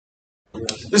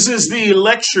This is the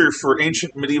lecture for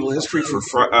Ancient Medieval History for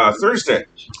Thursday,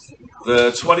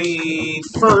 the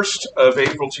 21st of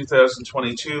April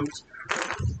 2022.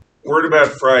 Word about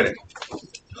Friday.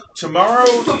 Tomorrow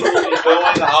you will be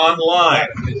going online,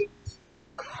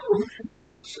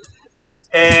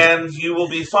 and you will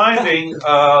be finding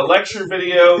a lecture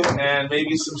video and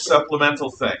maybe some supplemental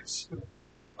things.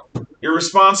 You're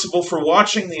responsible for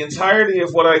watching the entirety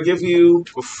of what I give you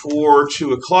before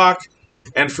 2 o'clock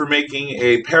and for making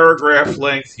a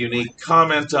paragraph-length unique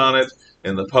comment on it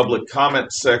in the public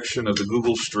comment section of the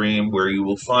Google stream where you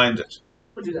will find it.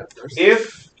 We'll do that first.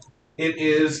 If it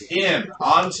is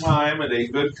on time and a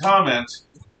good comment,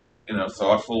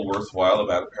 thoughtful, worthwhile,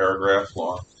 about a paragraph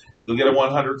long, you'll get a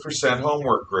 100%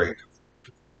 homework grade.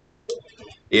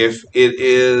 If it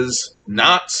is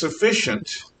not sufficient,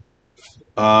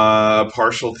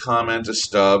 partial comment, a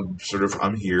stub, sort of,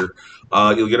 I'm here,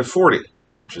 you'll get a 40,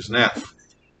 which is an F.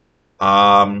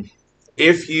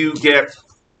 If you get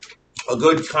a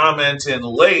good comment in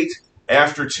late,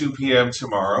 after 2 p.m.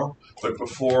 tomorrow, but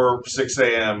before 6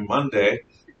 a.m. Monday,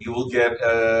 you will get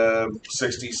a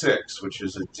 66, which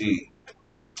is a D.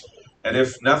 And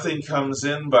if nothing comes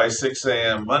in by 6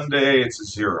 a.m. Monday, it's a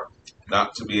 0,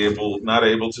 not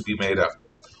able to be made up.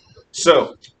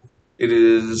 So, it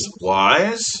is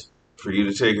wise for you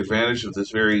to take advantage of this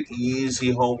very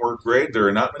easy homework grade. There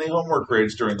are not many homework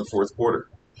grades during the fourth quarter.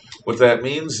 What that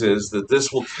means is that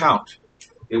this will count.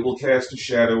 It will cast a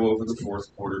shadow over the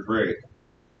fourth quarter grade.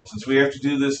 Since we have to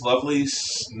do this lovely,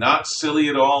 not silly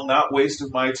at all, not waste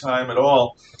of my time at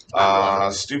all,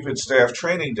 stupid staff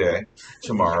training day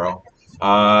tomorrow,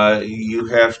 you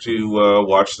have to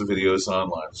watch the videos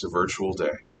online. It's a virtual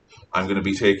day. I'm going to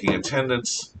be taking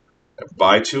attendance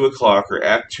by 2 o'clock or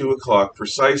at 2 o'clock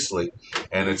precisely,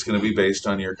 and it's going to be based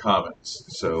on your comments.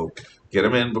 So get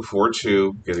them in before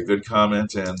 2, get a good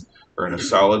comment in, earn a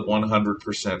solid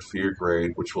 100% for your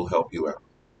grade, which will help you out.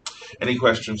 Any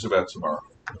questions about tomorrow?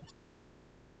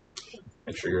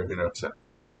 Make sure you have your notes in.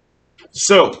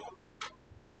 So,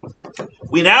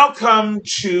 we now come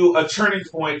to a turning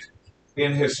point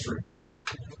in history.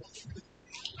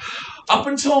 Up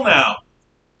until now,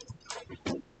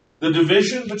 the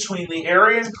division between the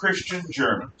Arian Christian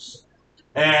Germans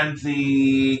and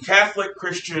the Catholic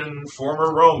Christian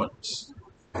former Romans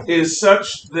is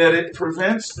such that it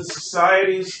prevents the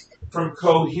societies from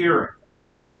cohering.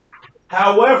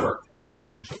 However,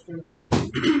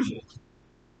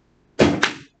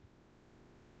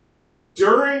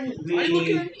 during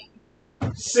the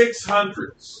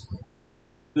 600s,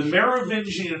 the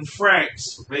Merovingian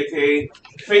Franks make a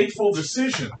fateful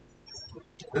decision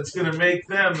that's going to make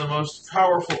them the most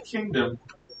powerful kingdom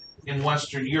in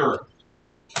Western Europe.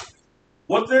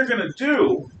 What they're going to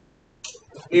do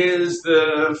is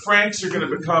the Franks are going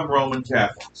to become Roman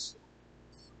Catholics.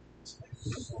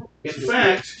 In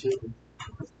fact,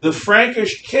 the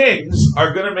Frankish kings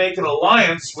are going to make an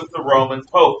alliance with the Roman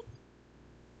Pope.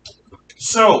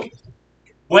 So,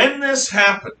 when this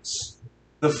happens,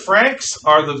 the Franks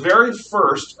are the very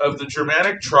first of the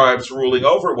Germanic tribes ruling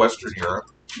over Western Europe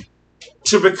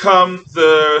to become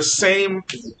the same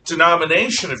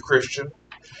denomination of Christian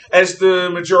as the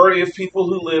majority of people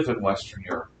who live in Western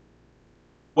Europe.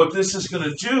 What this is going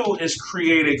to do is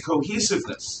create a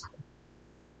cohesiveness,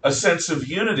 a sense of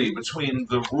unity between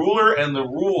the ruler and the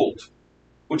ruled,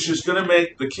 which is going to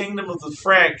make the kingdom of the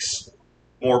Franks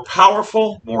more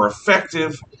powerful, more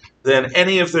effective than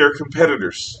any of their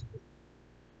competitors.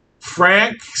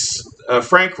 Frankreich,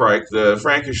 the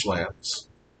Frankish lands,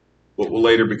 what will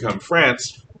later become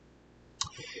France,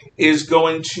 is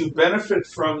going to benefit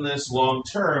from this long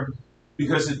term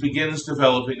because it begins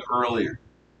developing earlier.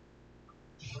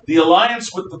 The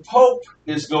alliance with the Pope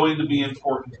is going to be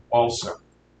important also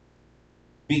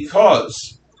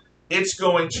because it's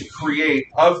going to create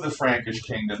of the Frankish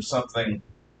kingdom something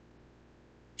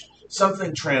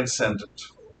transcendent.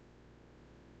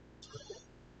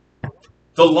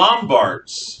 The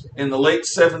Lombards in the late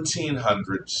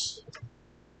 1700s,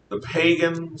 the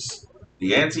pagans,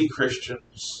 the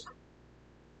anti-Christians,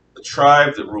 the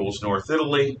tribe that rules North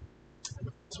Italy,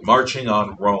 is marching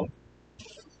on Rome.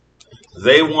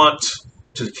 They want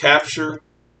to capture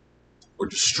or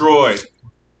destroy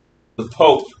the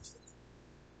Pope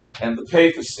and the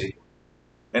papacy,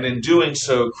 and in doing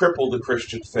so, cripple the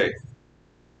Christian faith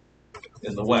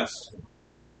in the West.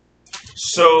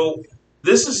 So,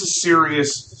 this is a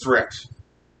serious threat.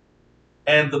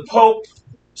 And the Pope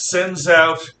sends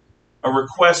out a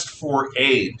request for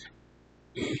aid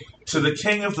to the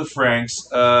king of the Franks,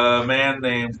 a man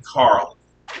named Karl.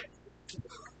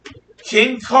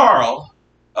 King Karl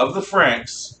of the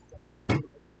Franks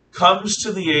comes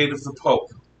to the aid of the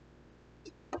Pope.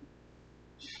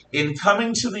 In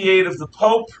coming to the aid of the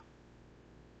Pope,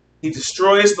 he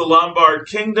destroys the Lombard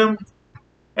kingdom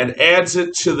and adds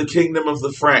it to the kingdom of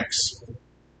the Franks.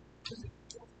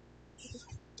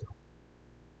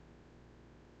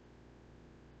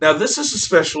 Now, this is a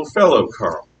special fellow,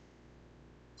 Karl.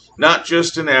 Not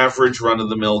just an average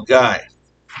run-of-the-mill guy.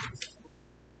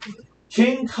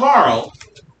 King Karl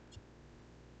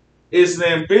is an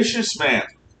ambitious man.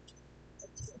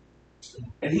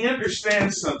 And he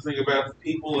understands something about the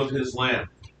people of his land.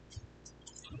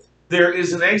 There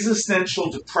is an existential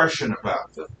depression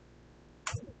about them.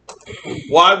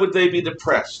 Why would they be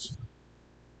depressed?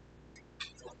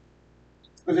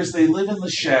 Because they live in the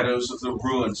shadows of the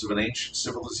ruins of an ancient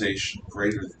civilization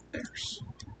greater than theirs.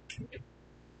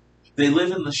 They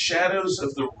live in the shadows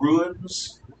of the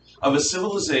ruins of a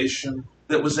civilization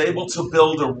that was able to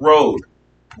build a road,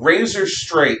 razor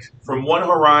straight from one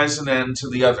horizon end to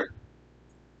the other.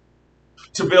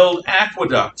 To build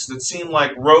aqueducts that seem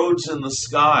like roads in the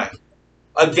sky,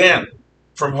 again,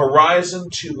 from horizon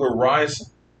to horizon,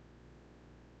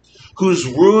 whose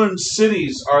ruined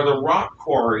cities are the rock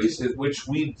quarries at which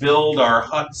we build our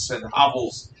huts and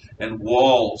hovels and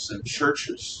walls and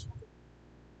churches.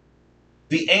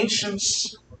 The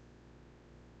ancients,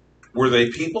 were they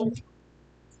people?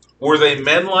 Were they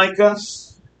men like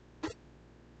us?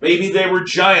 Maybe they were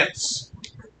giants.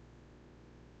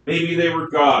 Maybe they were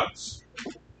gods.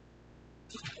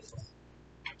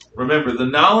 Remember, the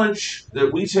knowledge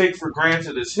that we take for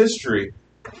granted as history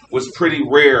was pretty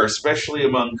rare, especially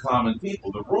among common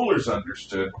people. The rulers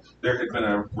understood there had been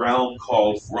a realm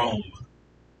called Rome,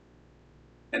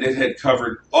 and it had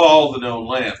covered all the known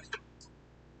land.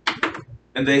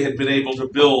 And they had been able to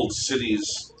build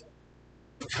cities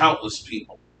of countless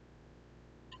people.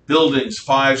 Buildings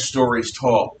 5 stories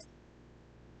tall.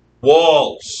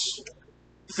 Walls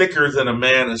thicker than a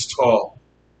man is tall.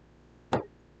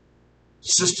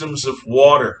 Systems of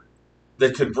water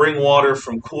that could bring water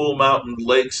from cool mountain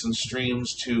lakes and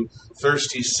streams to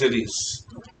thirsty cities.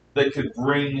 That could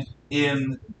bring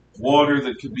in water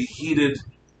that could be heated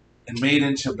and made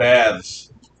into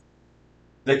baths.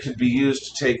 That could be used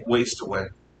to take waste away.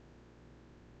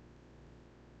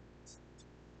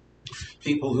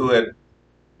 People who had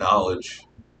knowledge,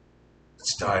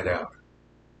 it's died out.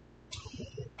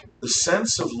 The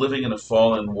sense of living in a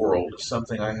fallen world is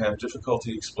something I have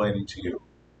difficulty explaining to you.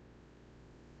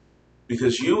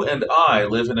 Because you and I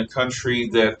live in a country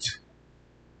that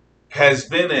has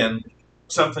been in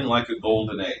something like a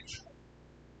golden age.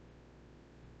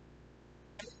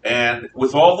 And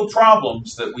with all the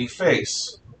problems that we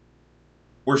face,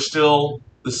 we're still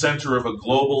the center of a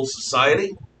global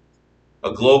society,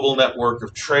 a global network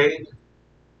of trade,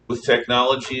 with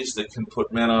technologies that can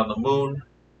put men on the moon,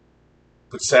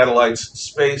 put satellites in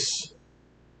space,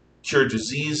 cure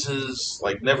diseases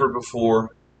like never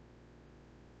before,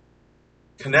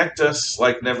 connect us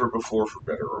like never before, for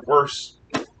better or worse.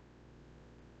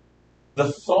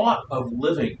 The thought of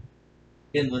living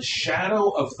in the shadow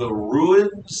of the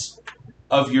ruins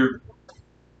of your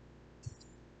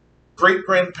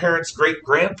great-grandparents'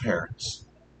 great-grandparents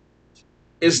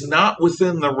is not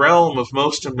within the realm of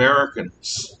most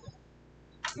Americans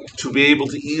to be able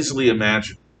to easily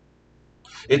imagine.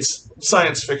 It's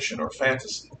science fiction or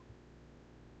fantasy.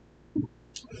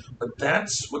 But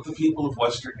that's what the people of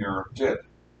Western Europe did.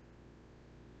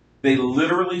 They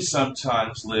literally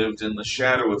sometimes lived in the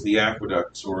shadow of the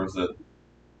aqueducts or the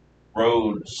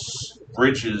roads,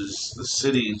 bridges, the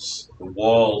cities, the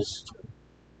walls,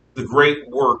 the great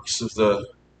works of the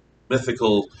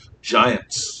mythical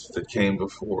giants that came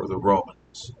before the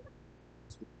Romans.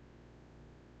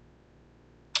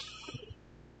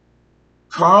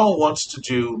 Karl wants to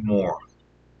do more.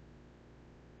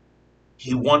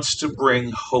 He wants to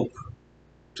bring hope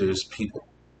to his people.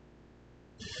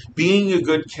 Being a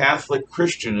good Catholic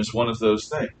Christian is one of those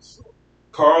things.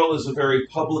 Karl is a very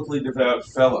publicly devout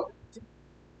fellow.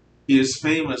 He is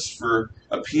famous for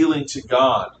appealing to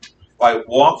God by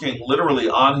walking literally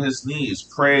on his knees,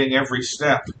 praying every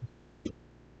step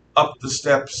up the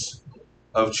steps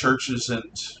of churches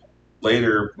and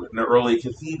later an early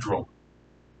cathedral,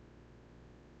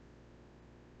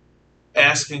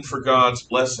 asking for God's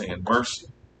blessing and mercy,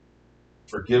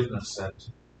 forgiveness and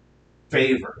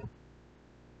favor.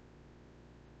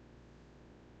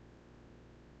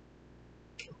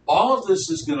 All of this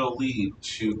is going to lead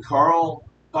to Karl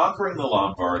conquering the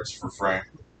Lombards for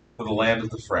the land of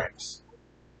the Franks,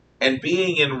 and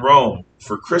being in Rome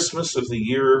for Christmas of the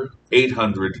year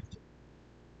 800,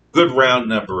 good round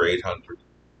number 800.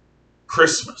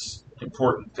 Christmas,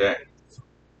 important day.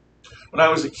 When I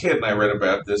was a kid and I read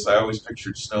about this, I always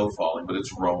pictured snow falling, but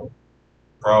it's Rome.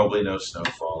 Probably no snow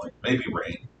falling, maybe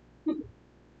rain.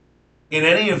 In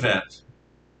any event,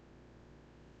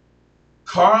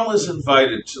 Karl is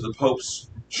invited to the Pope's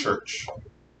church.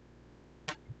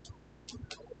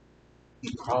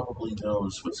 He probably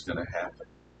knows what's going to happen,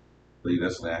 but he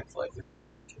doesn't act like it.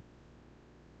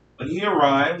 When he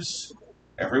arrives,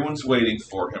 everyone's waiting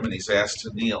for him and he's asked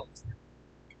to kneel.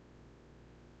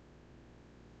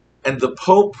 And the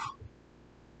Pope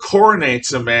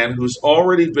coronates a man who's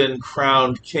already been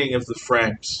crowned king of the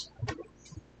Franks,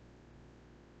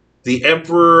 the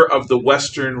emperor of the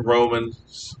Western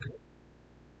Romans,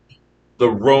 the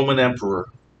Roman emperor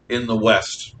in the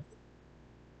West.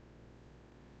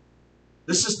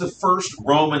 This is the first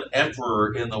Roman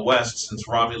emperor in the West since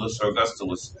Romulus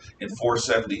Augustulus in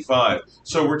 475.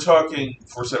 So we're talking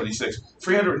 476,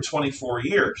 324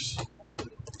 years.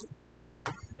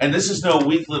 And this is no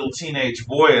weak little teenage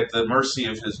boy at the mercy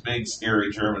of his big,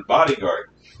 scary German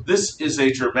bodyguard. This is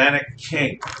a Germanic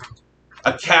king,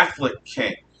 a Catholic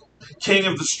king, king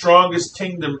of the strongest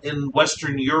kingdom in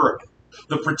Western Europe,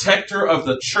 the protector of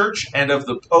the church and of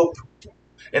the Pope,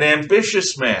 an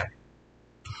ambitious man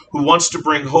who wants to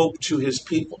bring hope to his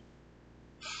people.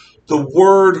 The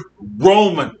word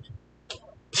Roman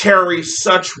carries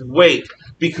such weight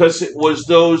because it was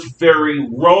those very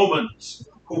Romans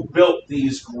who built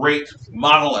these great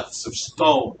monoliths of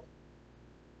stone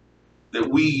that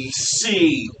we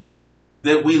see,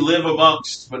 that we live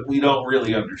amongst, but we don't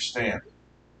really understand.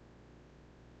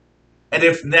 And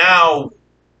if now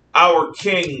our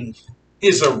king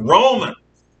is a Roman,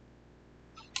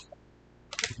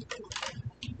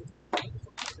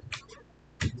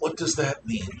 what does that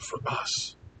mean for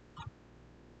us?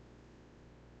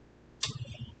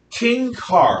 King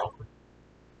Karl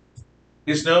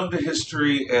is known to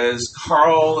history as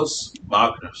Carolus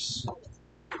Magnus.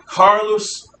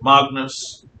 Carolus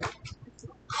Magnus,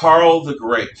 Karl the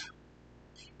Great.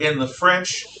 In the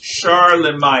French,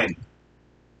 Charlemagne.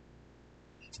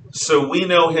 So we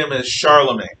know him as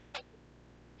Charlemagne.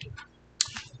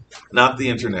 Not the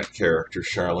internet character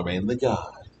Charlemagne the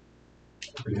God.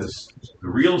 Because the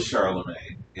real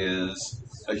Charlemagne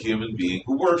is a human being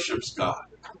who worships God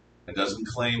and doesn't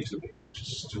claim to be. Which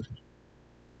is stupid.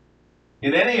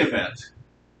 In any event,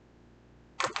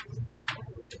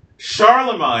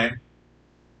 Charlemagne,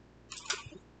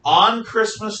 on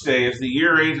Christmas Day of the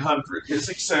year 800, his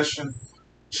accession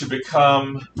to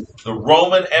become the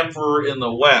Roman emperor in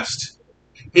the West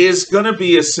is going to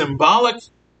be a symbolic,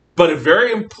 but a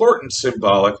very important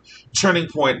symbolic, turning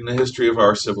point in the history of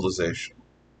our civilization.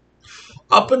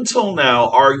 Up until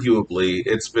now, arguably,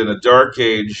 it's been a dark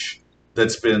age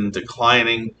that's been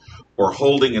declining or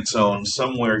holding its own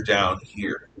somewhere down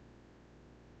here.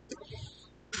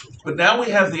 But now we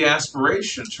have the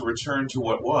aspiration to return to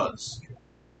what was,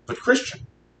 but Christian,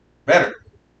 better.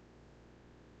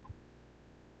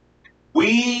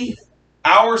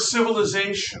 Our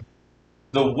civilization,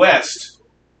 the West,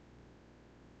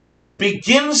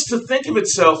 begins to think of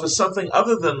itself as something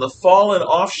other than the fallen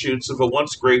offshoots of a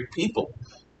once great people.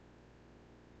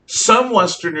 Some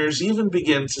Westerners even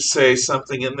begin to say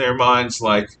something in their minds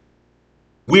like,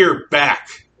 we're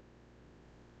back,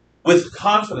 with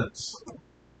confidence,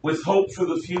 with hope for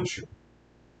the future.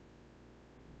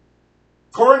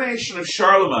 Coronation of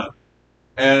Charlemagne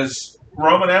as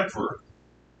Roman Emperor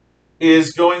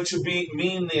is going to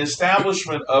mean the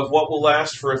establishment of what will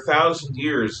last for 1,000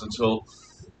 years until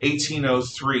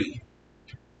 1803.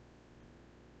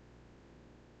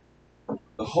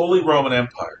 The Holy Roman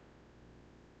Empire.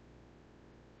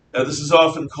 Now, this is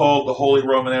often called the Holy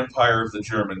Roman Empire of the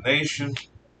German nation.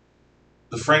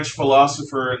 The French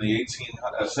philosopher in the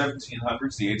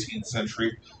 1700s, the 18th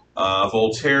century,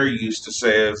 Voltaire used to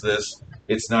say of this,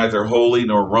 it's neither holy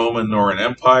nor Roman nor an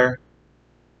empire.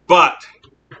 But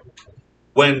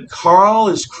when Karl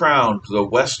is crowned the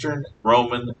Western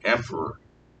Roman Emperor,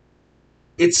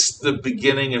 it's the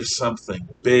beginning of something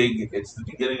big. It's the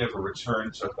beginning of a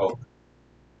return to hope.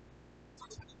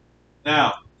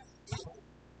 Now,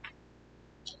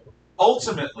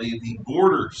 ultimately, the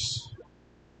borders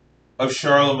of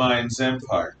Charlemagne's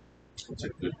empire, it's a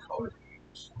good color to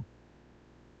use,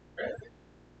 red.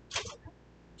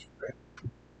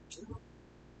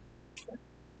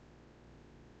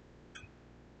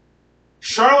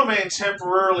 Charlemagne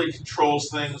temporarily controls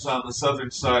things on the southern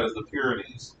side of the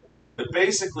Pyrenees, but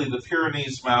basically the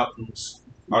Pyrenees Mountains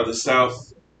are the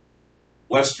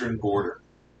southwestern border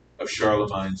of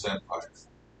Charlemagne's empire.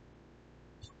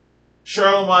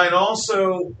 Charlemagne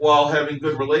also, while having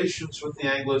good relations with the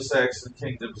Anglo-Saxon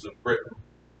kingdoms of Britain,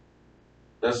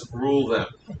 doesn't rule them.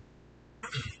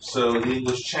 So the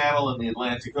English Channel and the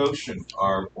Atlantic Ocean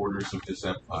are borders of his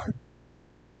empire.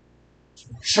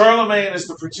 Charlemagne is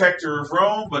the protector of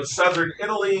Rome, but southern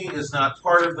Italy is not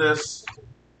part of this.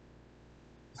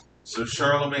 So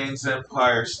Charlemagne's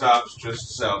empire stops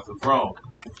just south of Rome.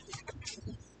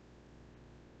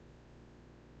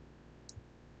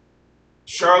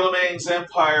 Charlemagne's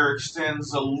empire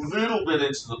extends a little bit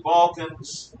into the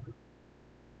Balkans,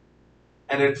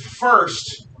 and at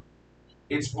first,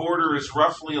 its border is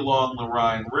roughly along the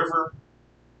Rhine River,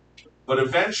 but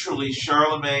eventually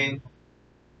Charlemagne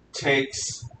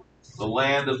takes the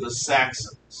land of the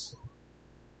Saxons.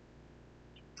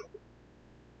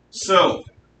 So,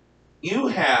 you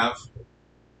have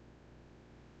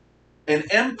an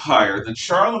empire that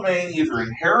Charlemagne either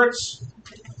inherits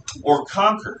or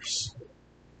conquers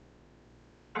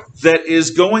that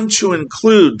is going to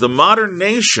include the modern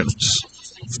nations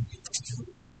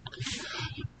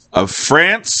of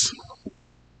France,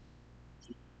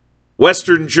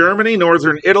 Western Germany,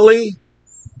 Northern Italy,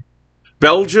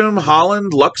 Belgium,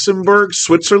 Holland, Luxembourg,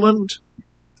 Switzerland,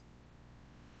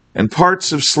 and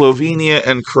parts of Slovenia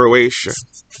and Croatia.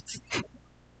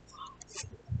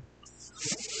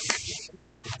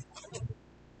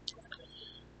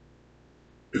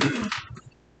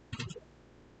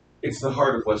 It's the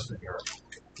heart of Western Europe.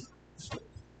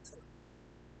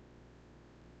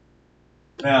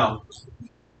 Now,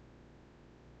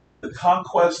 the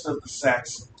conquest of the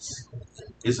Saxons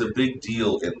is a big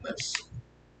deal in this.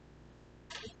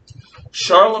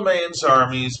 Charlemagne's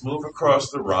armies move across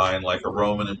the Rhine like a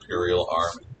Roman imperial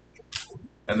army,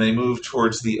 and they move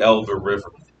towards the Elbe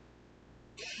River.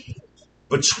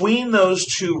 Between those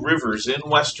two rivers in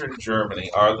Western Germany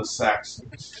are the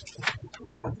Saxons,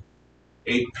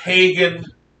 a pagan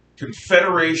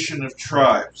confederation of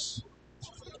tribes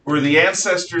who are the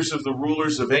ancestors of the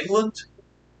rulers of England,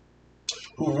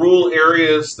 who rule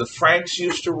areas the Franks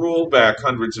used to rule back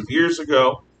hundreds of years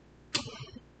ago,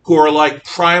 who are like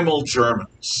primal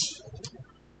Germans.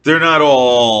 They're not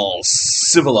all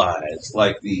civilized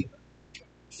like the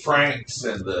Franks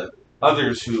and the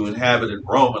others who inhabited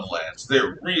Roman lands.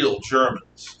 They're real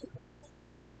Germans.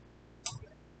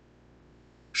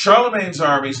 Charlemagne's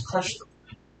armies crushed them.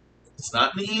 It's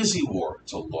not an easy war.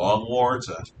 It's a long war. It's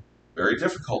a very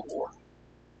difficult war.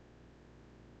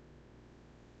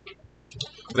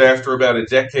 But after about a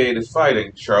decade of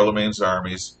fighting, Charlemagne's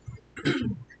armies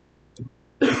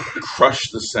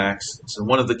crushed the Saxons. And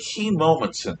one of the key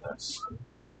moments in this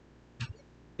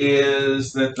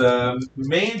is that the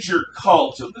major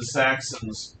cult of the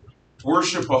Saxons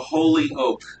worship a holy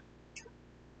oak.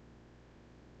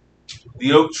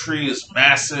 The oak tree is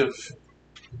massive,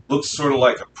 looks sort of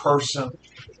like a person,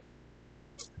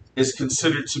 is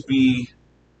considered to be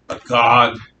a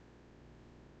god,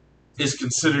 is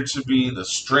considered to be the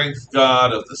strength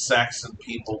god of the Saxon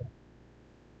people.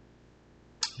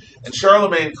 And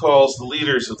Charlemagne calls the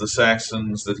leaders of the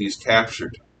Saxons that he's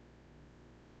captured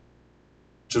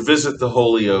to visit the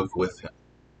holy oak with him.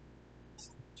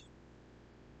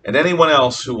 And anyone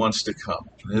else who wants to come,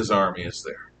 his army is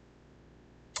there.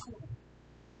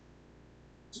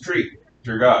 It's a treat. It's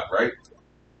your God, right?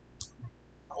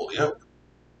 Holy oak.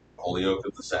 Holy oak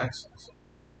of the Saxons.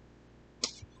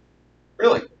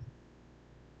 Really?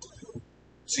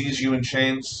 Sees you in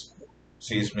chains,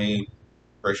 sees me,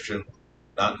 Christian,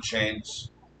 not in chains,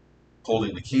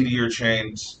 holding the key to your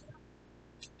chains.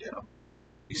 You know,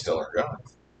 he's still our God.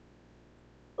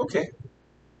 Okay.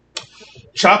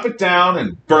 Chop it down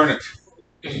and burn it.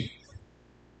 And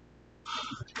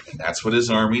that's what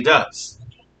his army does.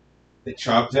 They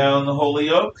chop down the holy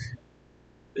oak,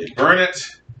 they burn it,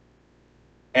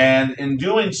 and in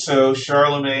doing so,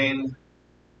 Charlemagne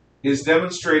is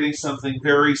demonstrating something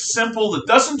very simple that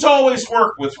doesn't always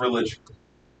work with religion.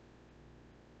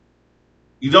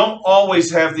 You don't always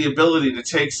have the ability to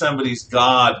take somebody's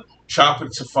God, chop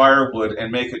it to firewood,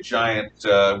 and make a giant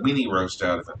weenie roast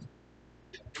out of it.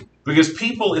 Because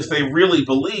people, if they really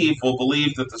believe, will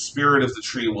believe that the spirit of the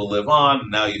tree will live on, and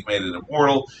now you've made it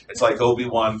immortal. It's like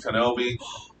Obi-Wan Kenobi.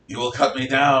 You will cut me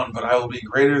down, but I will be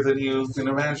greater than you can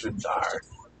imagine, Darth.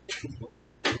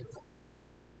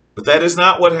 But that is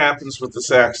not what happens with the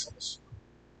Saxons.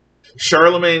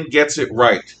 Charlemagne gets it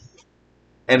right,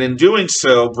 and in doing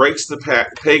so, breaks the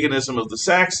paganism of the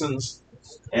Saxons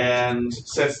and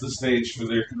sets the stage for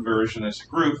their conversion as a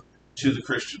group to the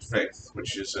Christian faith,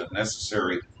 which is a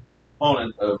necessary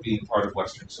component of being part of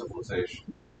Western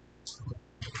civilization.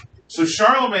 So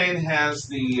Charlemagne has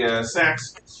the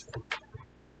Saxons.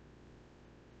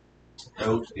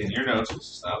 Note in your notes, this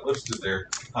is not listed there,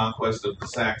 conquest of the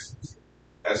Saxons.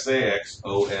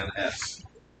 S-A-X-O-N-S.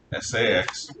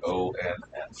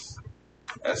 S-A-X-O-N-S.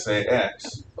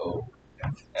 Saxons.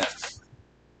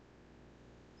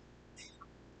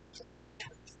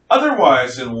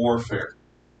 Otherwise in warfare,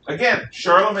 again,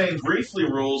 Charlemagne briefly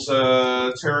rules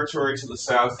a territory to the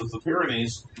south of the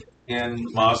Pyrenees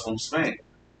in Muslim Spain.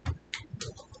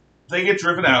 They get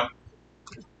driven out,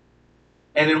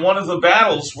 and in one of the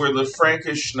battles where the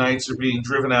Frankish knights are being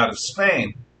driven out of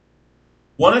Spain,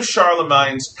 one of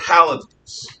Charlemagne's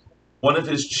paladins, one of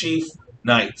his chief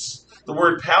knights, the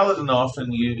word paladin often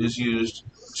is used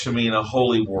to mean a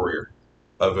holy warrior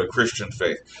of a Christian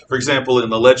faith. For example, in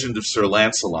the legend of Sir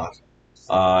Lancelot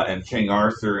and King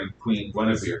Arthur and Queen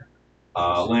Guinevere,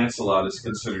 Lancelot is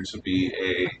considered to be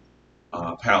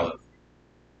a paladin.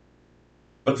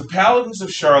 But the paladins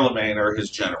of Charlemagne are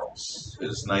his generals,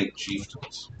 his knight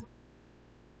chieftains.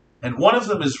 And one of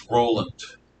them is Roland.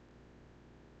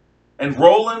 And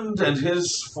Roland and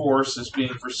his force is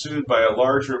being pursued by a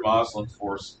larger Muslim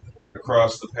force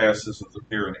across the passes of the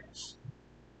Pyrenees.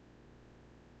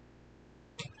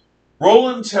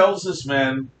 Roland tells his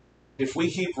men, if we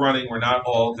keep running, we're not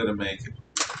all going to make it.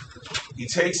 He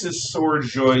takes his sword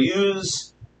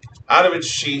Joyeuse out of its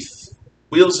sheath,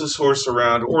 wheels his horse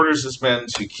around, orders his men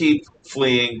to keep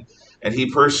fleeing, and he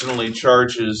personally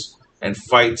charges and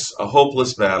fights a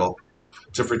hopeless battle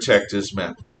to protect his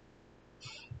men.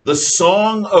 The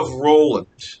Song of Roland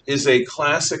is a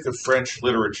classic of French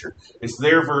literature. It's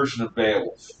their version of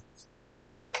Beowulf.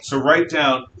 So write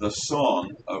down the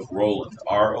Song of Roland,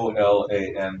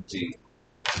 R-O-L-A-N-D.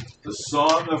 The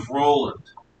Song of Roland,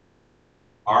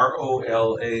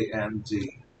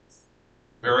 R-O-L-A-N-D.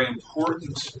 Very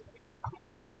important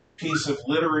piece of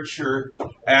literature.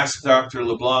 Ask Dr.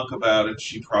 LeBlanc about it.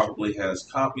 She probably has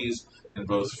copies in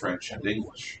both French and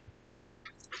English.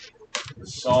 The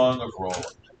Song of Roland.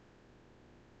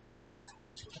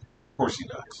 Of course he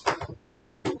does.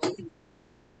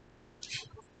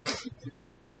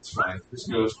 It's fine. This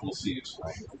ghost will see you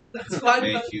tonight. That's fine.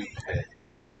 Make you pay.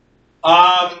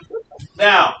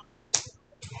 Now,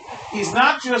 he's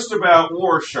not just about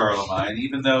war, Charlemagne,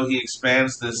 even though he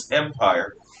expands this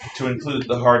empire to include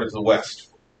the heart of the West.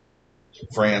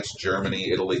 France,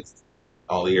 Germany, Italy,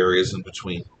 all the areas in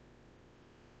between.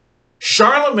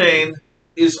 Charlemagne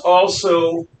is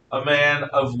also a man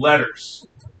of letters.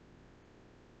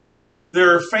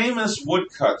 There are famous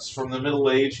woodcuts from the Middle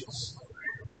Ages.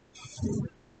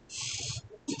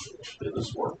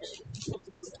 This works.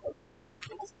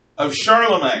 Of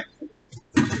Charlemagne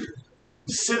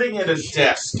sitting at a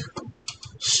desk,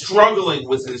 struggling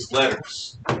with his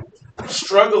letters,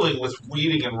 struggling with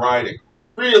reading and writing,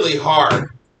 really hard.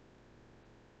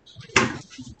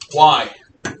 Why?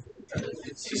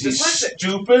 Is he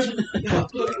stupid?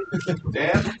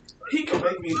 Dan, he could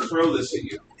make me throw this at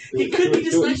you. He could be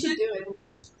dyslexic.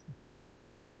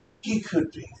 He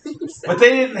could be. But they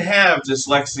didn't have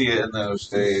dyslexia in those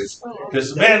days,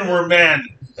 because men were men,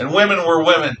 and women were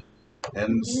women,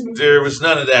 and there was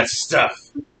none of that stuff.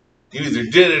 You either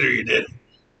did it or you didn't.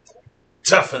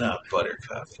 Toughen up,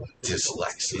 Buttercup.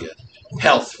 Dyslexia.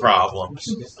 Health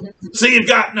problems. So you've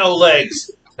got no legs.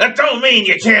 That don't mean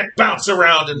you can't bounce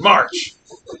around and march.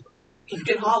 You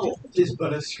can hobble. Tis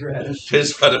but a scratch.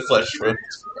 Tis but a flesh wound.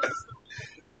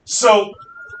 So,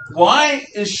 why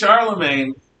is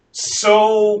Charlemagne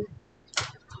so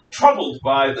troubled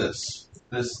by this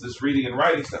reading and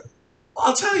writing stuff? Well,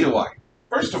 I'll tell you why.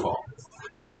 First of all,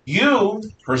 you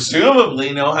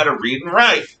presumably know how to read and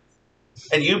write.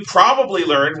 And you probably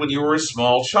learned when you were a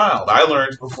small child. I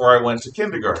learned before I went to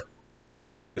kindergarten,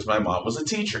 because my mom was a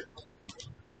teacher.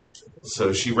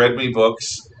 So she read me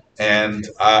books, and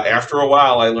after a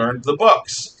while I learned the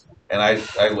books. And I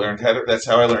learned how to, that's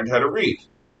how I learned how to read.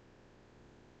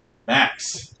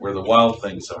 Max, Where the Wild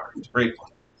Things Are. It's a great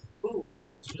one.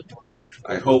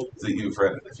 I hope that you've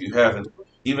read it. If you haven't,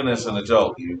 even as an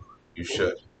adult, you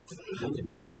should.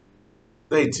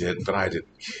 They did, but I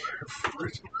didn't care for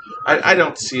it. I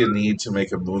don't see a need to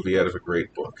make a movie out of a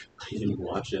great book. I didn't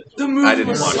watch it. The movie I didn't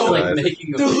was watch so it. Like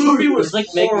making a The movie. movie was It's like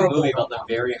making a horrible. movie about the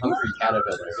very hungry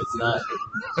caterpillar.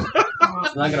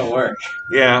 It's not gonna work.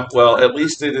 Yeah, well, at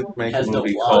least they didn't make a Has no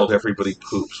movie plot. called Everybody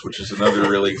Poops, which is another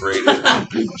really great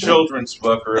children's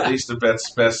book, or at least a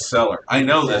bestseller. I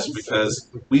know this because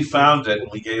we found it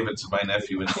and we gave it to my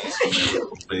nephew and niece when they were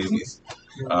babies,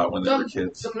 when they were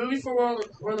kids. The movie for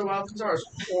Where the Wild Things Are is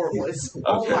horrible. It's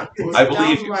Okay. it was I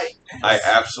believe you. downright- I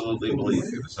absolutely believe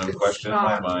you. There's no question in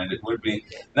my mind. It would be.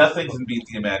 Nothing can beat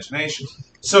the imagination.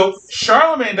 So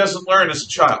Charlemagne doesn't learn as a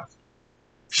child.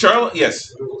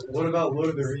 Yes. What about Lord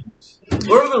of the Rings?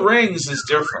 Lord of the Rings is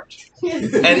different.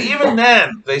 And even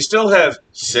then, they still have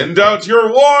send out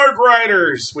your ward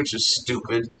riders, which is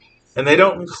stupid. And they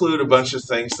don't include a bunch of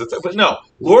things but no,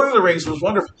 Lord of the Rings was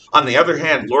wonderful. On the other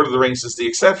hand, Lord of the Rings is the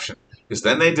exception. Because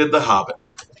then they did The Hobbit.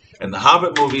 And the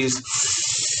Hobbit movies,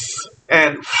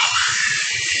 and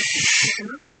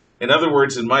in other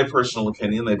words, in my personal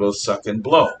opinion, they both suck and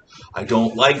blow. I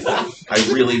don't like them. I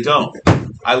really don't.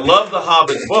 I love the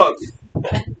Hobbit book.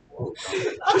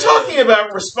 I'm talking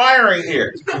about respiring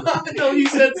here. No, you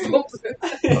said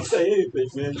something. Say anything,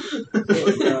 man.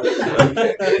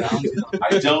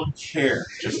 I don't care.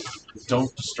 Just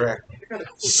don't distract me.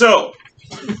 So,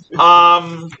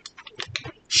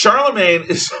 Charlemagne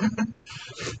is...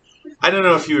 I don't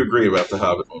know if you agree about the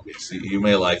Hobbit movies. You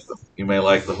may like them. You may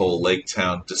like the whole Lake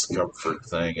Town discomfort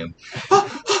thing and...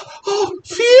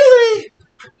 Feely!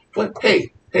 What?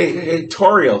 Hey,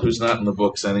 Toriel, who's not in the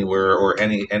books anywhere or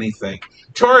anything.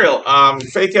 Toriel,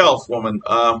 fake elf woman,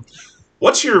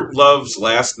 what's your love's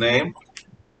last name?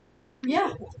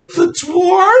 Yeah. The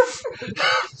dwarf?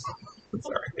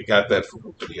 Sorry, I got that from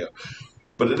the video.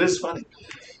 But it is funny.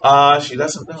 She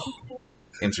doesn't know.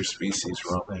 Interspecies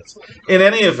romance. In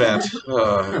any event,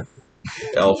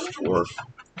 elf, dwarf.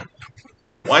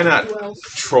 Why not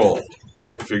troll?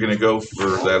 If you're going to go for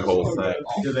that whole thing.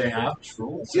 Do they have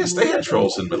trolls? Yes, they had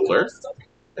trolls in Middle Earth.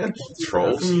 They had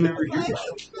trolls.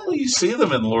 Well, you see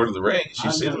them in Lord of the Rings.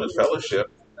 You see them in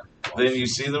Fellowship. Then you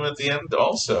see them at the end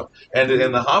also. And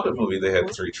in the Hobbit movie, they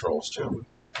had 3 trolls too.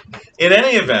 In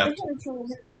any event,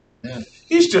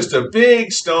 he's just a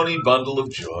big, stony bundle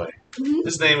of joy.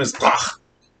 His name is Bach.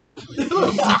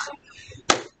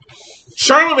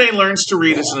 Charlemagne learns to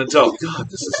read as an adult. God,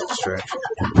 this is abstraction.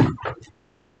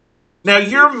 Now,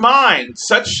 your mind,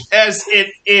 such as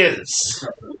it is,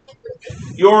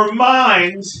 your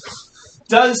mind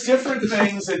does different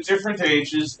things at different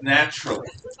ages naturally.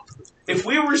 If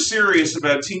we were serious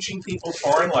about teaching people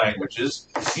foreign languages,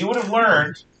 you would have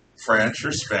learned French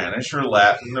or Spanish or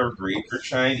Latin or Greek or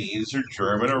Chinese or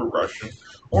German or Russian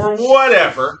or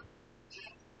whatever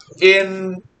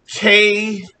in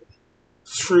K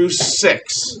through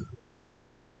 6.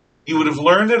 You would have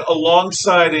learned it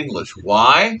alongside English.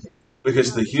 Why?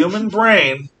 Because the human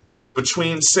brain,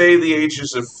 between, say, the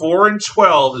ages of 4 and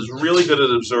 12, is really good at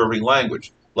absorbing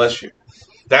language. Bless you.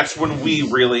 That's when we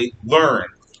really learn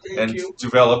and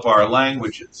develop our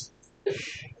languages.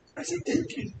 I said,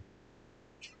 thank you.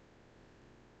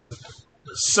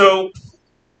 So,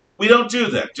 we don't do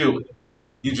that, do we?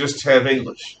 You just have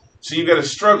English. So you've got to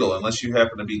struggle unless you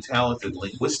happen to be talented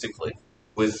linguistically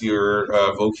with your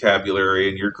vocabulary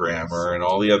and your grammar and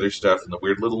all the other stuff and the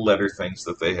weird little letter things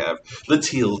that they have. The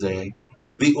tilde,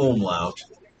 the umlaut,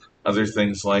 other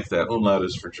things like that. Umlaut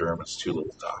is for Germans, 2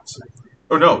 little dots.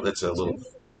 Or no, that's a little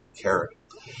caret.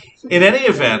 In any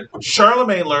event,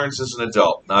 Charlemagne learns as an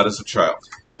adult, not as a child.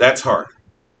 That's hard.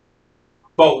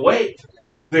 But wait,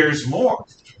 there's more.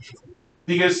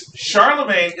 Because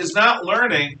Charlemagne is not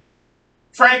learning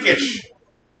Frankish.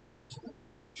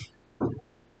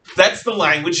 That's the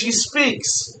language he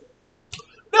speaks.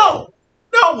 No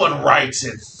one writes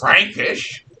in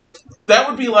Frankish. That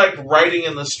would be like writing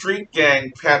in the street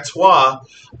gang patois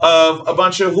of a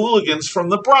bunch of hooligans from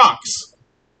the Bronx.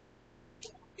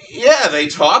 Yeah, they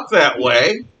talk that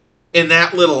way in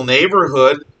that little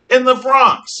neighborhood in the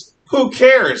Bronx. Who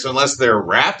cares unless they're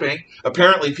rapping?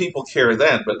 Apparently people care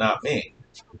then, but not me.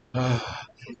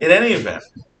 In any event,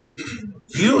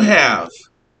 you have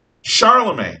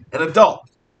Charlemagne, an adult,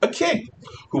 a king,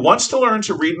 who wants to learn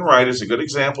to read and write as a good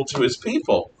example to his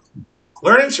people.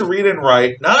 Learning to read and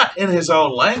write not in his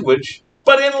own language,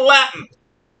 but in Latin.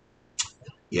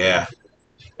 Yeah.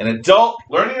 An adult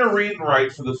learning to read and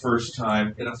write for the first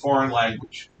time in a foreign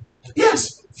language.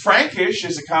 Yes, Frankish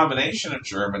is a combination of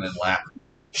German and Latin.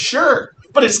 Sure,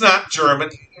 but it's not German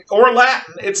or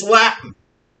Latin. It's Latin.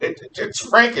 It's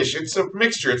Frankish. It's a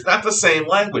mixture. It's not the same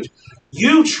language.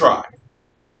 You try,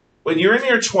 when you're in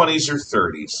your 20s or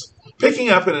 30s, picking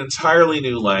up an entirely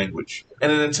new language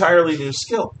and an entirely new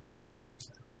skill.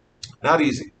 Not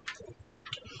easy.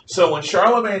 So when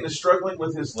Charlemagne is struggling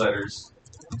with his letters,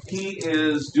 he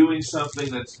is doing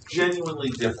something that's genuinely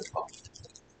difficult.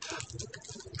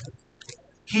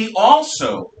 He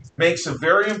also makes a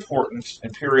very important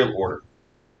imperial order.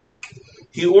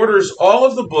 He orders all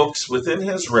of the books within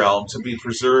his realm to be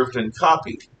preserved and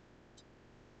copied,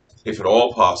 if at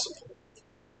all possible.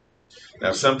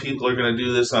 Now, some people are going to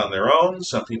do this on their own.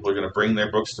 Some people are going to bring their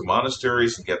books to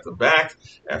monasteries and get them back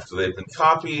after they've been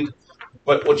copied.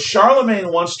 But what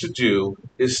Charlemagne wants to do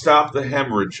is stop the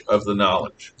hemorrhage of the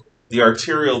knowledge, the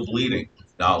arterial bleeding.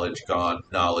 Knowledge gone,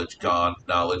 knowledge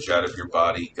out of your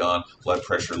body gone, blood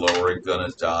pressure lowering, gonna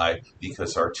die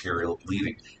because arterial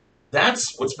bleeding.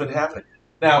 That's what's been happening.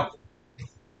 Now,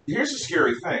 here's a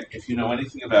scary thing. If you know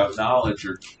anything about knowledge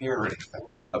or care anything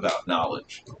about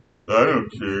knowledge, I don't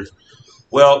care.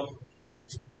 Well,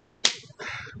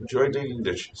 enjoy digging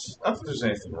ditches. Not that there's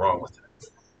anything wrong with it.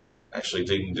 Actually,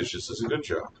 digging ditches is a good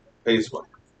job. Pays well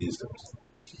these days.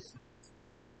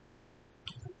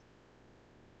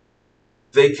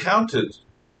 They counted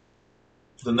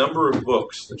the number of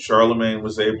books that Charlemagne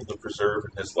was able to preserve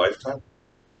in his lifetime.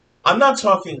 I'm not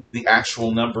talking the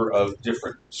actual number of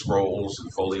different scrolls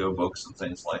and folio books and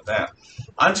things like that.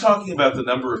 I'm talking about the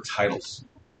number of titles.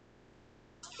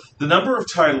 The number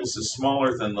of titles is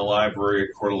smaller than the library at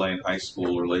Coeur d'Alene High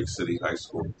School or Lake City High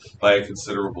School by a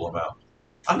considerable amount.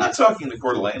 I'm not talking the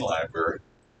Coeur d'Alene Library.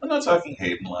 I'm not talking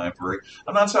Hayden Library.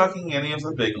 I'm not talking any of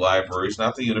the big libraries,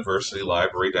 not the University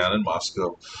Library down in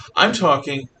Moscow. I'm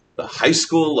talking the high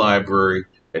school library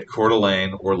at Coeur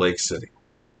d'Alene or Lake City.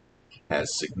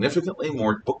 Has significantly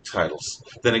more book titles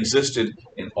than existed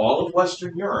in all of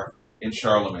Western Europe in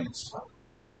Charlemagne's time.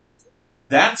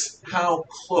 That's how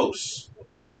close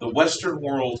the Western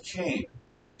world came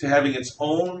to having its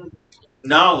own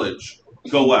knowledge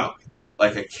go out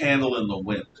like a candle in the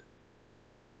wind.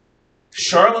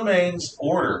 Charlemagne's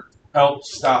order helped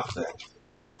stop that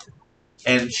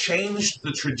and changed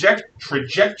the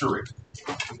trajectory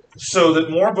so that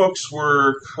more books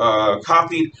were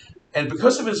copied. And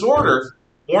because of his order,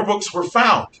 more books were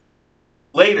found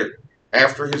later,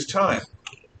 after his time.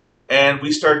 And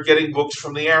we start getting books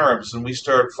from the Arabs, and we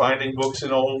start finding books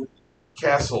in old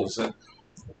castles.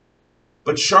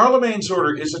 But Charlemagne's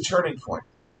order is a turning point.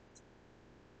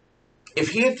 If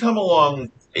he had come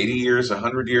along 80 years,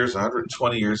 100 years,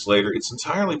 120 years later, it's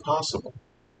entirely possible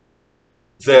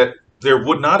that there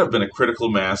would not have been a critical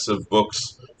mass of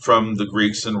books from the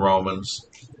Greeks and Romans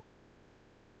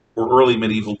or early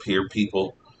medieval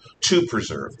people to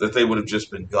preserve, that they would have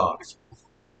just been gone.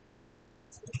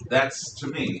 That's, to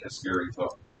me, a scary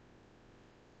thought.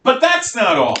 But that's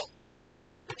not all.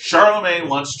 Charlemagne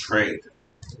wants trade.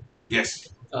 Yes?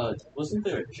 Wasn't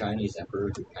there a Chinese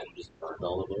emperor who kind of just burned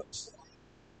all the books?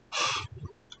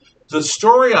 The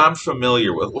story I'm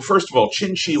familiar with, well, first of all,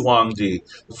 Qin Shi Huangdi,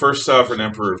 the first sovereign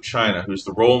emperor of China, who's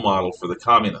the role model for the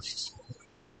communists,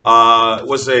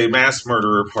 was a mass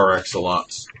murderer par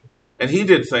excellence. And he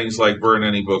did things like burn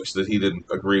any books that he didn't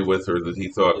agree with or that he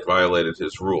thought violated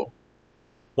his rule.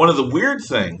 One of the weird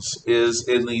things is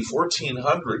in the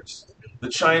 1400s, the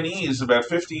Chinese, about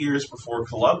 50 years before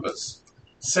Columbus,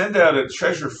 send out a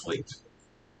treasure fleet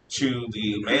to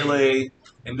the Malay,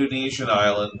 Indonesian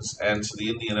islands, and to the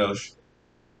Indian Ocean.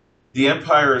 The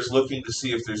empire is looking to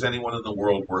see if there's anyone in the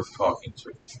world worth talking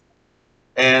to.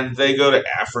 And they go to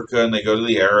Africa, and they go to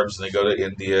the Arabs, and they go to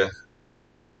India,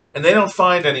 and they don't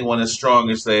find anyone as strong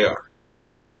as they are.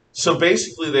 So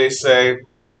basically they say,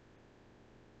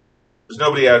 there's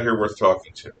nobody out here worth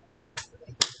talking to.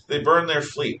 They burn their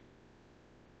fleet.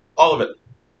 All of it.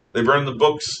 They burn the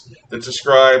books that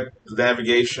describe the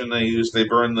navigation they use. They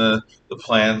burn the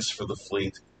plans for the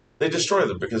fleet. They destroy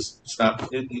them because it's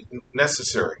not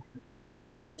necessary.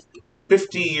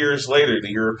 50 years later,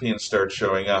 the Europeans start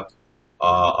showing up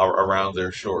around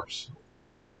their shores.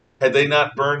 Had they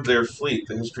not burned their fleet,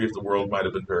 the history of the world might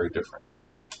have been very different.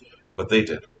 But they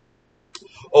did.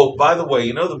 Oh, by the way,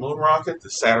 you know the moon rocket,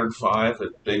 the Saturn V,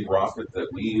 that big rocket that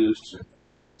we used to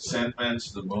send men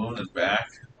to the moon and back?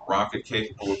 A rocket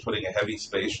capable of putting a heavy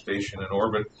space station in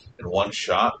orbit in one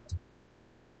shot?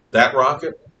 That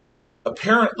rocket?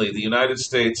 Apparently, the United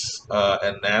States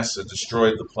and NASA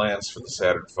destroyed the plans for the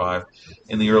Saturn V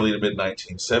in the early to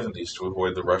mid-1970s to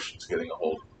avoid the Russians getting a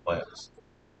hold of the plans.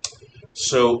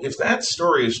 So if that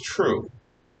story is true,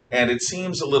 and it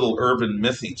seems a little urban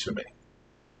mythy to me,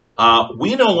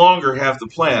 we no longer have the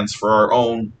plans for our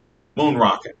own moon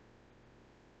rocket.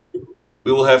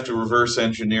 We will have to reverse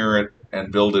engineer it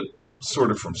and build it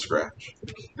sort of from scratch.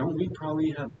 Don't we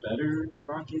probably have better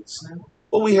rockets now?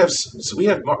 Well, we have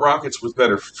rockets with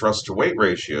better thrust to weight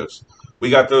ratios. We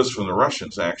got those from the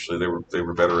Russians. Actually, they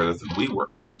were better at it than we were.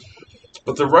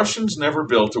 But the Russians never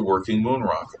built a working moon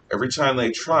rocket. Every time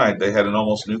they tried, they had an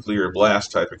almost nuclear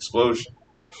blast type explosion.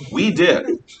 We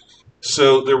did.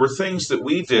 So there were things that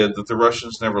we did that the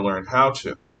Russians never learned how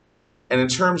to. And in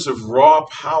terms of raw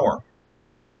power,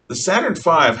 the Saturn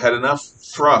V had enough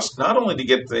thrust not only to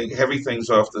get heavy things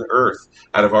off the Earth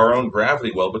out of our own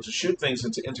gravity well, but to shoot things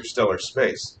into interstellar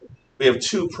space. We have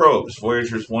two probes,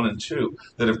 Voyagers 1 and 2,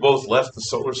 that have both left the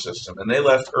solar system, and they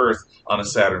left Earth on a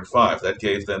Saturn V. That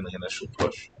gave them the initial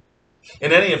push.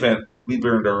 In any event, we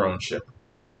burned our own ship.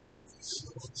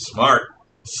 Smart.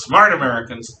 Smart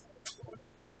Americans.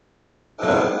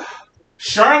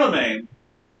 Charlemagne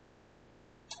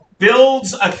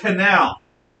builds a canal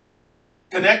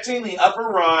connecting the Upper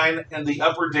Rhine and the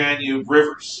Upper Danube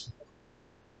rivers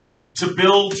to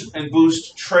build and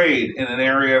boost trade in an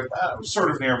area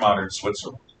sort of near modern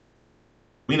Switzerland.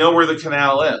 We know where the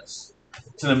canal is.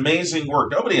 It's an amazing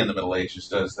work. Nobody in the Middle Ages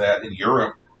does that in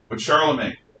Europe, but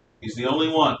Charlemagne. He's the only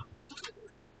one.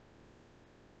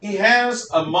 He has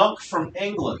a monk from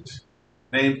England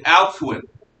named Alcuin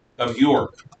of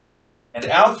York. And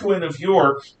Alcuin of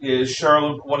York is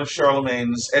one of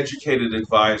Charlemagne's educated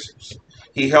advisors.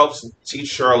 He helps teach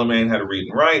Charlemagne how to read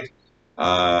and write.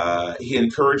 He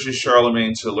encourages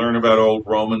Charlemagne to learn about old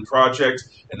Roman projects,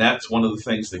 and that's one of the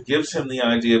things that gives him the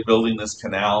idea of building this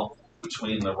canal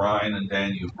between the Rhine and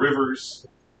Danube rivers.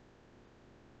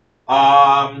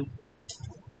 And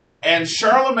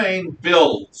Charlemagne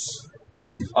builds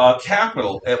a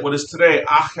capital at what is today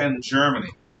Aachen,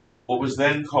 Germany, what was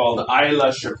then called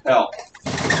Aix-la-Chapelle.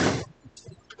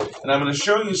 And I'm going to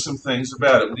show you some things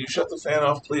about it. Would you shut the fan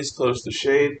off, please? Close the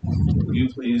shade. Would you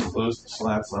please close the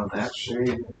slats on that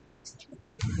shade?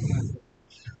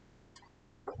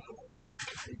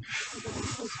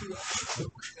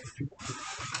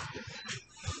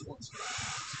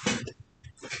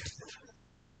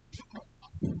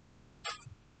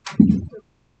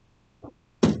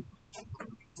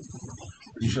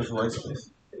 Would you shut the lights,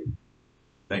 please?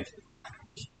 Thank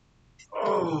you.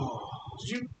 Oh. Did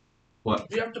you? What?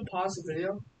 Do you have to pause the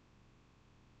video?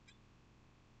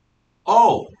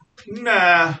 Oh,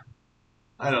 nah.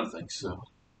 I don't think so.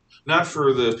 Not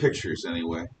for the pictures,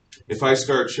 anyway. If I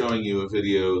start showing you a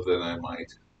video, then I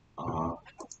might.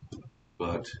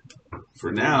 But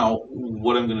for now,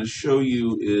 what I'm going to show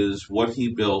you is what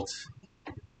he built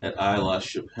at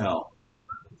Aix-la-Chapelle.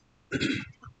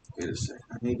 Wait a second.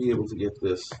 I may be able to get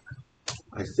this.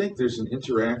 I think there's an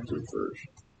interactive version.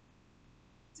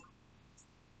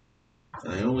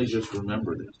 And I only just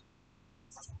remembered it.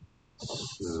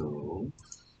 So,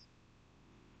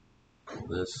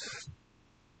 this.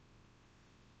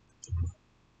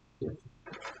 Yeah.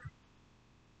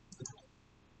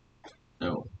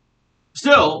 No.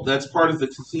 Still, that's part of the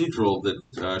cathedral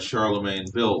that Charlemagne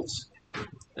builds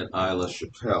at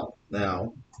Aix-la-Chapelle.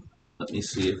 Now, let me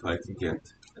see if I can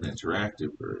get an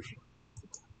interactive version.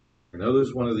 I know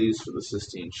there's one of these for the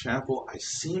Sistine Chapel. I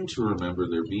seem to remember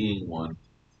there being one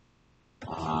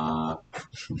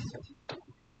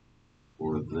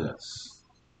for this.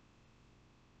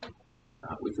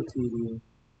 Not Wikipedia.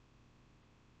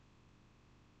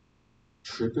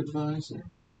 TripAdvisor.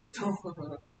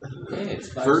 Hey, it's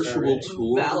Virtual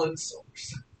tour. Valid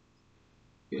source.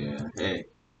 Yeah, hey.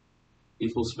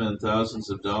 People spend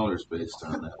thousands of dollars based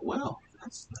on that. Well,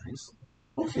 that's nice.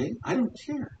 Okay, I don't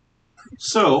care.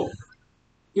 So,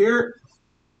 here,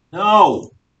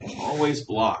 no, always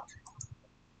block.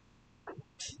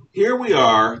 Here we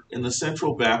are in the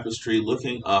central baptistry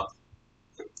looking up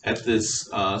at this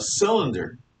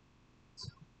cylinder.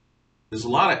 There's a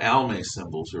lot of Alme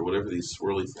symbols or whatever these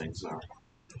swirly things are.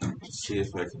 Let's see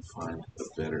if I can find a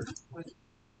better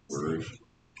version.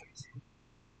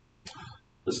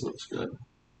 This looks good.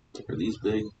 Are these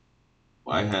big?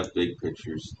 Well, I have big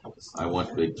pictures. I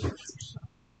want big pictures.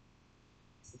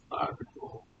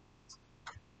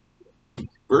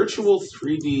 Virtual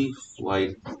 3D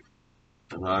flight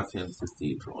of Aachen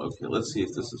Cathedral. Okay, let's see if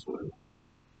this is what it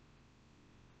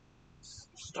is.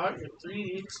 Start your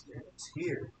 3D experience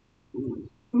here. Ooh.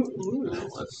 Now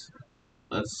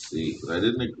let's see. But I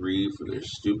didn't agree for their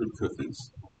stupid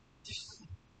cookies.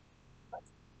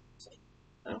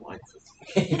 I don't like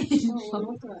cookies.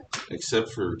 Except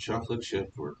for chocolate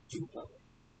chip or... No,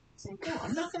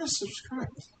 I'm not going to subscribe.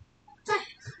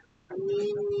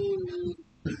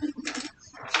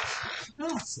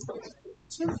 No.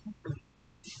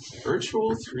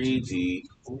 Virtual 3D.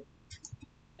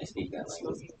 I speak that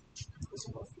language.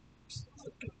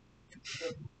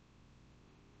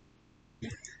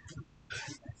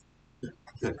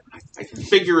 Good. I can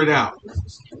figure it out.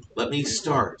 Let me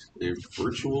start. There's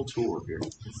virtual tour here.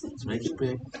 Let's make it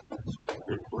big.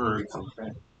 Where are you from?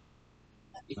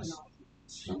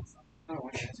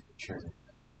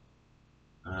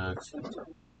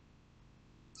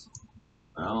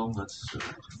 Well, let's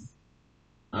start.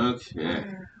 Okay.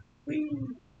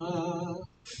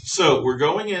 So we're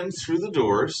going in through the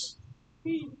doors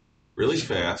really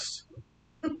fast.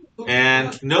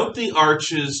 And note the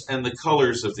arches and the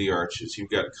colors of the arches.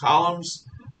 You've got columns,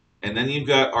 and then you've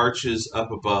got arches up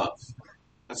above.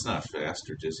 That's not fast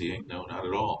or dizzying. No, not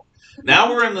at all. Now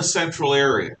we're in the central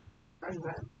area.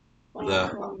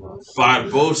 The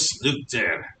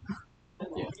Barbos-Lüchter.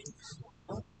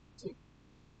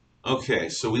 Okay,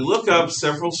 so we look up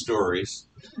several stories,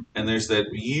 and there's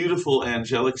that beautiful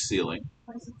angelic ceiling.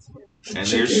 And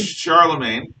there's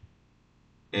Charlemagne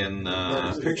in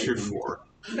picture form.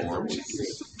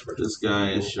 This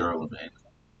guy is Charlemagne.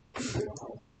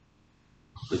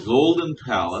 The Golden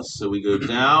Palace. So we go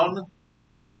down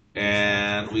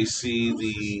and we see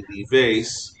the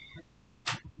vase.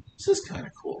 This is kind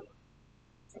of cool.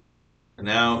 And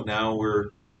now we're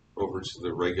over to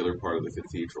the regular part of the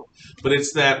cathedral. But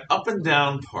it's that up and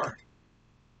down part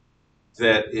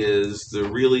that is the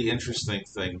really interesting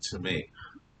thing to me.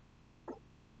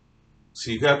 So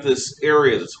you've got this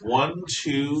area that's 1,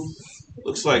 2,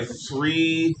 looks like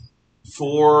 3,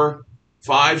 4,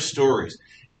 5 stories.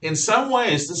 In some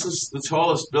ways, this is the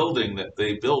tallest building that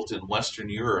they built in Western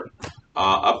Europe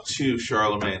up to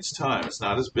Charlemagne's time. It's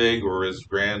not as big or as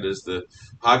grand as the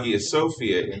Hagia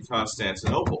Sophia in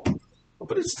Constantinople,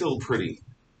 but it's still pretty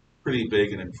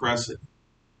big and impressive.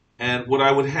 And what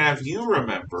I would have you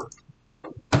remember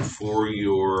for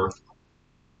your...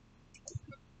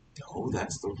 Oh,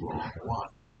 that's the wrong one.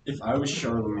 If I was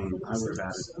Charlemagne, I would have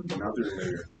added another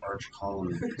layer of arch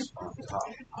columns on top.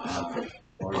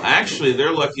 Well, actually,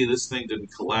 they're lucky this thing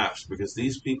didn't collapse because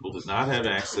these people did not have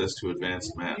access to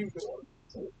advanced math.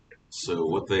 So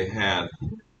what they had,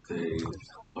 they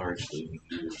largely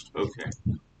used. Okay.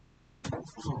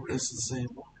 Oh, that's the same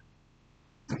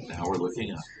one. Now we're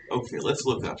looking up. Okay, let's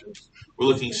look up. We're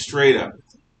looking straight up.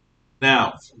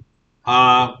 Now,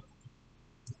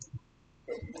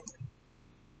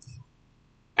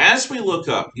 as we look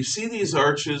up, you see these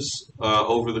arches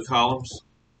over the columns?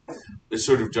 They're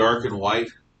sort of dark and white.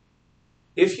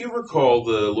 If you recall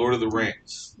the Lord of the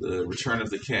Rings, the Return of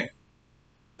the King,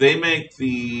 they make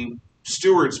the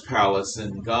Steward's Palace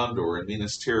in Gondor, in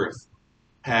Minas Tirith,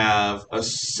 have a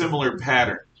similar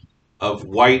pattern of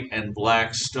white and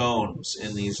black stones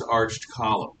in these arched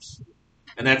columns.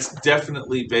 And that's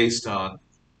definitely based on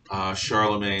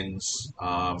Charlemagne's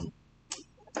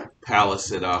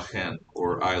palace at Aachen,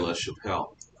 or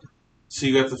Aix-la-Chapelle. So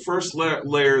you got the first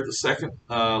layer, the second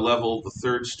level, the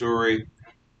third story,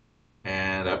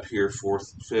 and up here,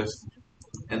 fourth and fifth.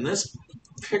 And this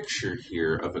picture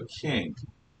here of a king,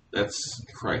 that's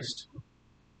Christ.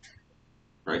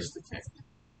 Christ the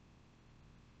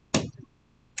King.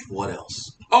 What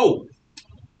else? Oh!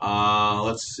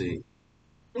 Let's see.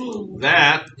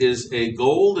 That is a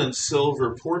gold and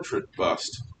silver portrait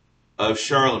bust of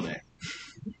Charlemagne.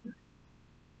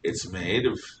 It's made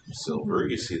of silver,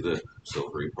 you see the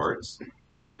silvery parts,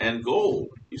 and gold,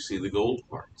 you see the gold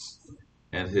parts.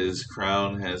 And his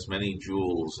crown has many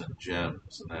jewels and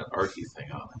gems and that archy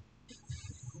thing on it.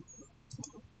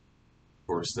 Of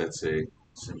course, that's a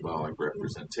symbolic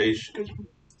representation.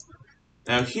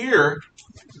 Now here,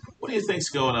 what do you think's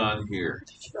going on here?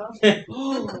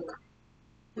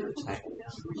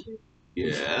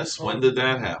 Yes, when did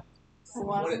that happen?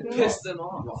 When it pissed them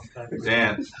off.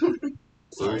 Dan.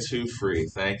 Blue 2 free,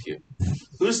 thank you.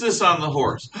 Who's this on the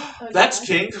horse? That's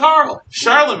King Carl,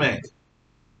 Charlemagne.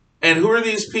 And who are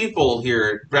these people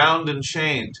here, bound and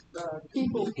chained?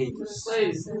 People,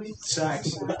 slaves.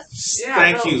 Sax.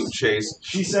 Thank you, Chase.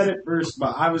 She said it first,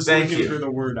 but I was looking for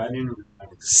the word. I didn't remember.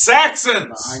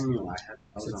 Saxons! I knew I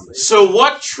was on this. So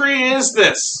what tree is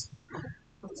this?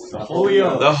 The Holy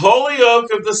Oak. The Holy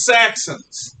Oak of the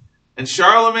Saxons. And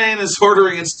Charlemagne is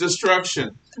ordering its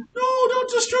destruction. No, don't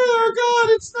destroy our god.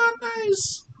 It's not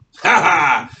nice. Ha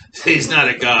ha! He's not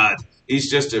a god.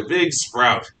 He's just a big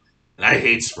sprout. And I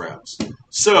hate sprouts.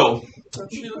 So,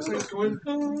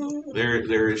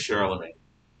 there is Charlemagne.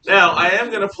 Now, I am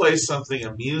going to play something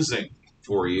amusing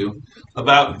for you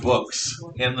about books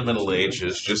in the Middle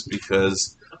Ages, just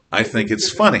because I think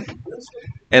it's funny.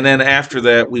 And then after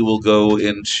that, we will go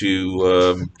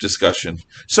into discussion.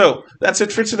 So, that's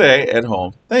it for today at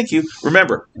home. Thank you.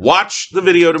 Remember, watch the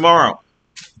video tomorrow.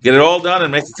 Get it all done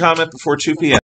and make a comment before 2 p.m.